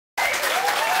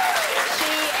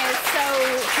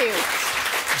cute.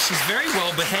 She's very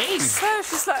well behaved. So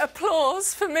she's like,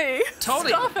 applause for me. Totally.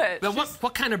 Stop it. But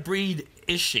what kind of breed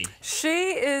is she?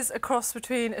 She is a cross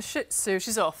between a Shih Tzu.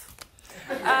 She's off.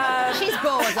 She's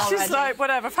bored already. She's like,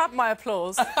 whatever, I've had my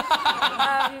applause.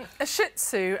 A Shih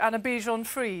Tzu and a Bichon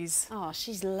Frise. Oh,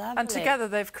 she's lovely. And together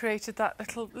they've created that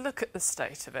little... Look at the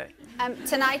state of it.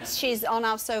 Tonight she's on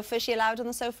our sofa. Is she allowed on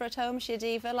the sofa at home? Is she a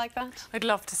diva like that? I'd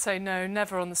love to say no,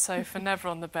 never on the sofa, never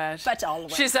on the bed. But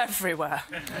always. She's everywhere.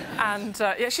 And,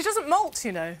 yeah, she doesn't molt,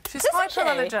 you know. She's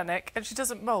hyperallergenic and she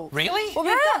doesn't molt. Really? Well,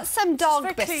 we've got some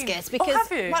dog biscuits because... Oh,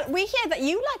 have you? Well, we hear that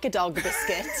you like a dog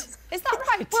biscuit. Is that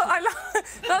right? Well,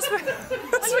 that's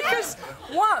because...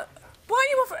 What? Why are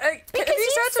you offering... Because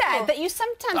you said that you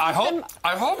sometimes... I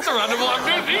hope the animal I've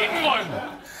just eaten one.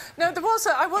 No, there was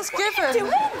I was given... What are you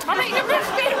doing? I'm eating a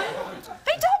biscuit.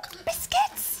 Hey, dog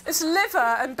biscuits. It's liver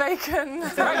and bacon,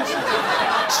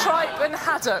 tripe and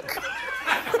haddock.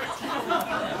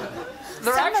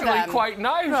 They're actually quite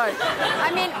nice. Right.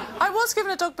 I mean... I was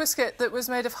given a dog biscuit that was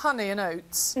made of honey and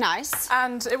oats. Nice.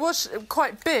 And it was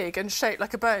quite big and shaped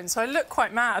like a bone, so I looked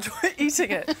quite mad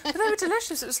eating it. But they were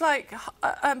delicious. It was like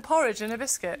porridge in a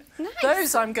biscuit. Nice.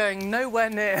 Those I'm going nowhere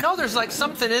near. No, there's like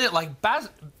something in it, like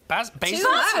basil? Basil?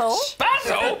 Basil?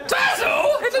 Basil?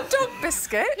 It's a dog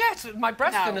biscuit. Yes, my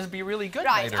breath's going to be really good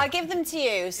Right, later. I'll give them to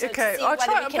you so Okay, to see I'll whether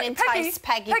try we can it. entice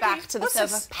Peggy back to the what's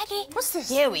sofa. this? Peggy, What's this?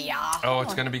 Here we are. Oh,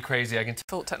 it's going to be crazy. I can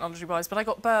Thought technology-wise, but I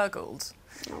got burgled.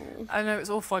 I know, it was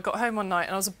awful. I got home one night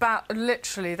and I was about,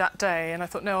 literally that day, and I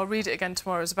thought, no, I'll read it again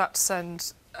tomorrow. I was about to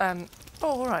send... oh,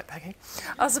 all right, Peggy.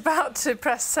 I was about to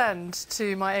press send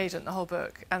to my agent, the whole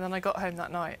book, and then I got home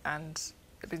that night and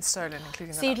it'd been stolen,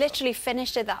 including So you literally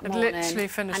finished it that morning? Literally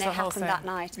finished the whole thing. And it happened that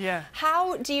night? Yeah.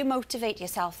 How do you motivate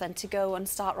yourself then to go and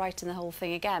start writing the whole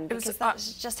thing again? Because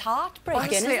that's just heartbreaking,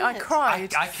 honestly, isn't I it?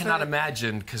 cried. I cannot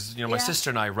imagine, because, you know, my sister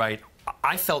and I write...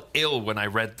 I felt ill when I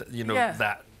read,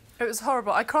 that. It was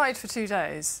horrible. I cried for 2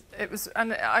 days. It was...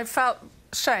 And I felt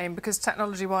shame because,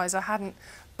 technology-wise, I hadn't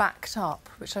backed up,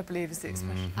 which I believe is the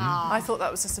expression. I thought that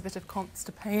was just a bit of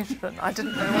constipation. I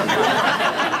didn't know what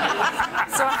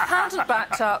So I hadn't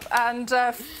backed up and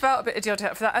felt a bit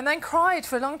idiotic for that, and then cried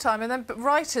for a long time. And then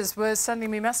writers were sending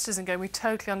me messages and going, we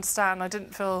totally understand. I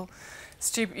didn't feel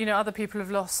stupid. You know, other people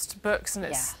have lost books and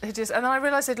it's hideous. And then I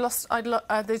realised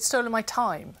they'd stolen my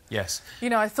time. Yes. You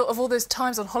know, I thought of all those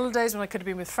times on holidays when I could have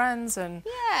been with friends and...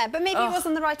 Yeah, but maybe it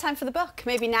wasn't the right time for the book.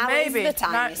 Maybe now is the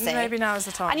time, you see. Maybe now is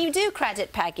the time. And you do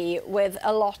credit Peggy with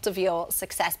a lot of your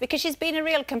success because she's been a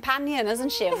real companion,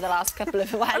 hasn't she, over the last couple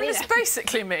of... I mean, it's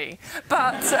basically me,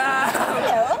 but...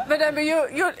 but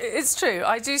it's true.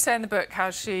 I do say in the book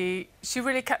how she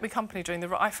really kept me company during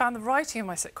the... I found the writing of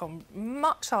my sitcom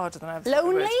much harder than I ever thought it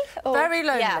would. Lonely? Very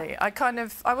lonely. Yeah.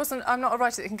 I'm not a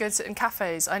writer that can go sit in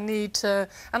cafes. I need to...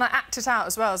 And I act it out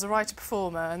as well as a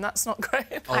writer-performer, and that's not great.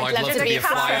 Oh, I'd love to be a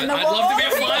fly on the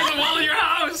wall in your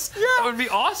house. Yeah. That would be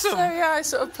awesome. So, yeah, I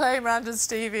sort of play Miranda and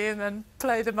Stevie and then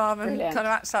play the mum and kind of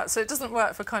act it out. So it doesn't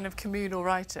work for kind of communal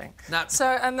writing.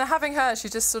 And having her, she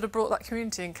just sort of brought that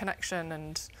community and connection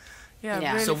and,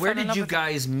 really So where did you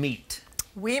guys meet?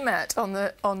 We met on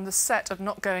the set of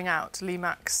Not Going Out, Lee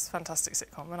Mack's fantastic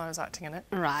sitcom, when I was acting in it.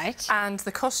 Right. And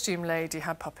the costume lady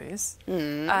had puppies.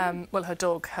 Well, her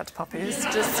dog had puppies,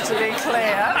 just to be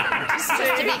clear. Just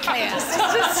to be clear.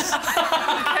 Just in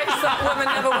case that woman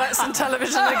never works in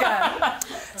television again.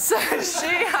 So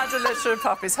she had a litter of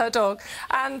puppies, her dog.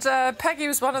 And Peggy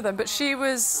was one of them, but she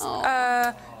was...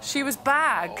 She was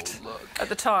bagged at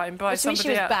the time by somebody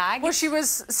else. She was bagged? Well, she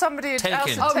was somebody else had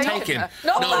taken her.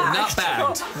 Not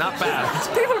bagged. Not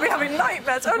bagged. People will be having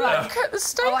nightmares. Oh, look at the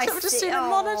state of her. Just seen a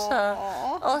monitor.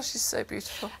 Oh, she's so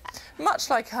beautiful. Much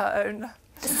like her own.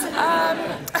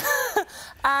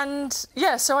 And,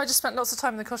 yeah, so I just spent lots of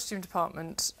time in the costume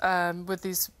department with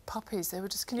these puppies. They were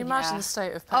just... Can you imagine the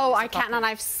state of puppies? Oh, I can, and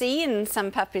I've seen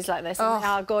some puppies like this, and they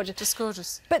are gorgeous. Just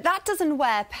gorgeous. But that doesn't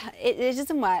where... It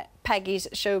isn't where Peggy's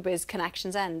showbiz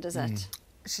connections end, does it?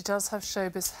 She does have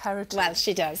showbiz heritage. Well,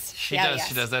 she does. She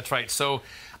does, that's right. So,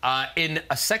 in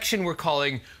a section we're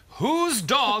calling... Whose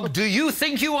dog do you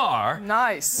think you are?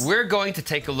 Nice. We're going to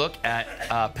take a look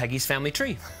at Peggy's family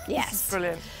tree. Yes.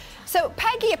 Brilliant. So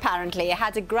Peggy apparently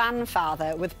had a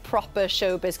grandfather with proper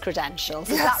showbiz credentials.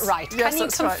 Is that right? Yes, Can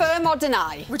you confirm or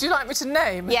deny? Would you like me to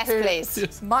name? Yes, please.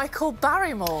 Yes. Michael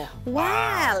Barrymore.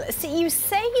 Well, see, you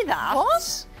say that.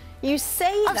 What? You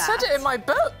say that. I've said it in my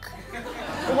book.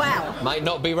 Well. Might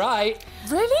not be right.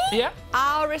 Really? Yeah.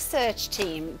 Our research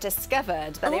team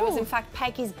discovered that it was, in fact,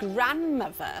 Peggy's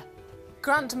grandmother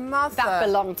grandmother. That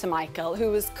belonged to Michael,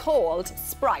 who was called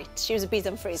Sprite. She was a bees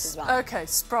and freeze as well. OK,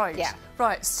 Sprite. Yeah.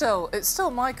 Right, it's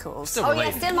still Michael's. Still Oh, yeah,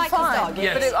 related. still Michael's Fine. dog.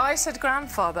 Yes. But I said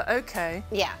grandfather, OK.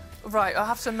 Yeah. Right, I'll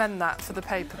have to amend that for the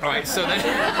paper. All right, so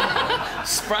then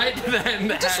Sprite then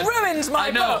Just ruined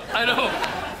my book. I know.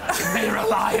 You made her a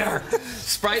liar.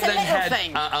 Sprite It's a then little had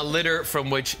thing. a litter from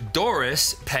which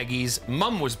Doris, Peggy's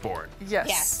mum, was born.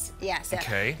 Yes. Yes.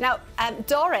 Okay. Now,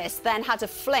 Doris then had a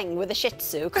fling with a Shih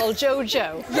Tzu called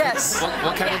Jojo. Yes.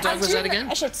 What kind of dog was that again?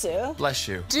 A Shih Tzu. Bless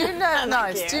you. Do you know,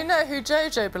 Thank you. Do you know who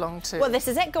Jojo belonged to? Well, this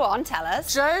is it. Go on, tell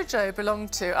us. Jojo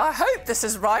belonged to, I hope this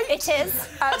is right. It is.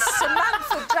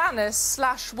 Samantha Janice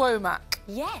 / Womack.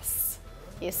 Yes.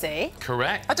 You see.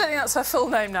 Correct. I don't think that's her full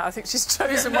name now. I think she's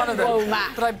chosen one of them.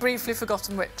 Womack. But I've briefly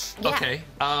forgotten which. Yeah. Okay.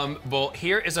 Well,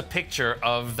 here is a picture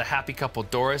of the happy couple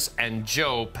Doris and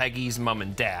Joe, Peggy's mum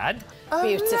and dad. Oh,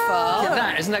 Beautiful. no. Look at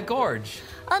that. Isn't that gorge?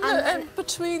 And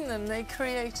between them, they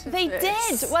created They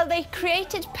this. did. Well, they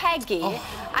created Peggy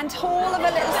and all of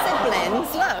her little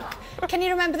siblings. Look. Can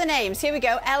you remember the names? Here we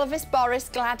go. Elvis, Boris,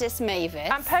 Gladys, Mavis.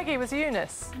 And Peggy was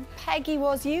Eunice. Peggy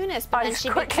was Eunice, but I then she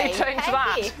quickly became changed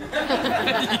Peggy.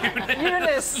 that.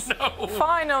 Eunice. No.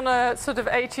 Fine on a sort of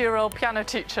 80-year-old piano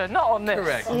teacher, not on this.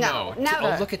 Correct. No. No. No.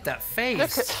 Oh, look at that face.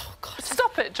 Look at... Oh, God.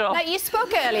 Stop it, John. Now, you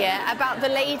spoke earlier about the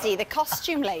lady, the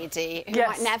costume lady, who Yes.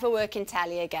 might never work in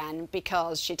telly again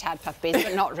because she'd had puppies,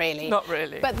 but not really. Not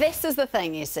really. But this is the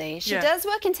thing, you see. She Yeah. does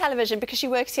work in television because she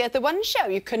works here at the One Show.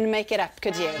 You couldn't make it up,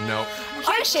 could you? No.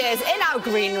 Here she is in our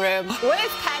green room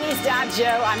with Penny's dad,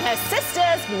 Joe, and her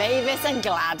sisters, Mavis and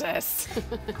Gladys.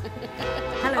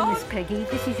 Hello, Miss Peggy.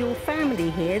 This is your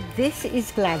family here. This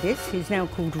is Gladys, who's now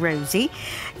called Rosie.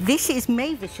 This is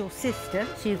Mavis, your sister.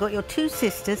 So you've got your two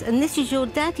sisters. And this is your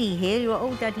daddy here, your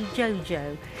old daddy,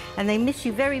 Jojo. And they miss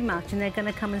you very much, and they're going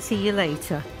to come and see you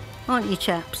later. Aren't you,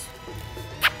 chaps?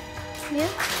 Yeah?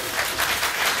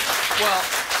 Well,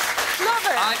 Love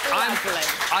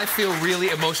it. I feel really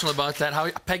emotional about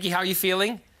that. Peggy, how are you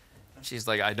feeling? She's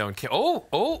like, I don't care.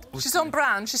 Oh. She's on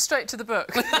brand. She's straight to the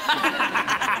book. Good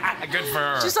for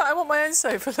her. She's like, I want my own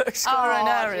sofa. Look, she's got her own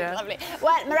area. Lovely.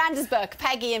 Well, Miranda's book,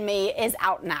 Peggy and Me, is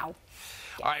out now.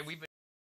 All right, we've been